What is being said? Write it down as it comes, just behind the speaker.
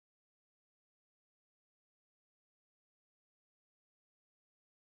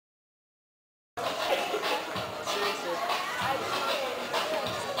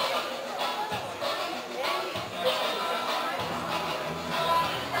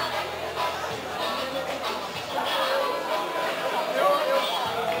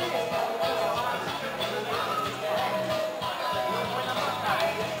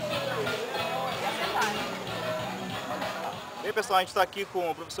pessoal, a gente está aqui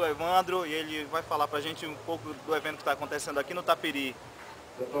com o professor Evandro e ele vai falar para a gente um pouco do evento que está acontecendo aqui no Tapiri.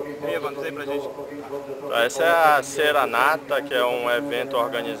 E aí, Evandro, diz aí pra gente. Essa é a Seranata, que é um evento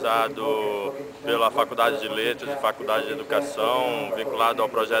organizado pela Faculdade de Letras e Faculdade de Educação, vinculado ao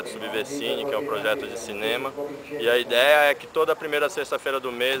projeto Subversine, que é um projeto de cinema. E a ideia é que toda primeira sexta-feira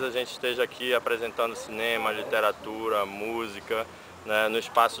do mês a gente esteja aqui apresentando cinema, literatura, música, né, no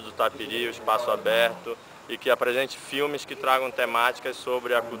espaço do Tapiri, o espaço aberto, e que apresente filmes que tragam temáticas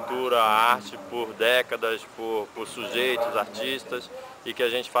sobre a cultura, a arte por décadas, por sujeitos, artistas, e que a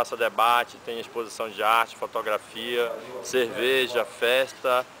gente faça debate, tenha exposição de arte, fotografia, cerveja,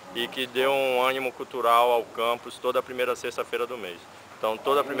 festa, e que dê um ânimo cultural ao campus toda a primeira sexta-feira do mês. Então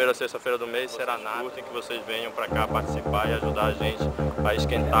toda a primeira sexta-feira do mês será Seranata, em que vocês venham para cá participar e ajudar a gente a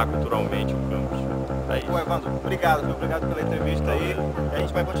esquentar culturalmente o campus. É isso. Pô, Evandro, obrigado pela entrevista aí. E a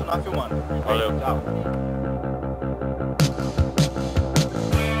gente vai continuar filmando. Valeu. Tchau.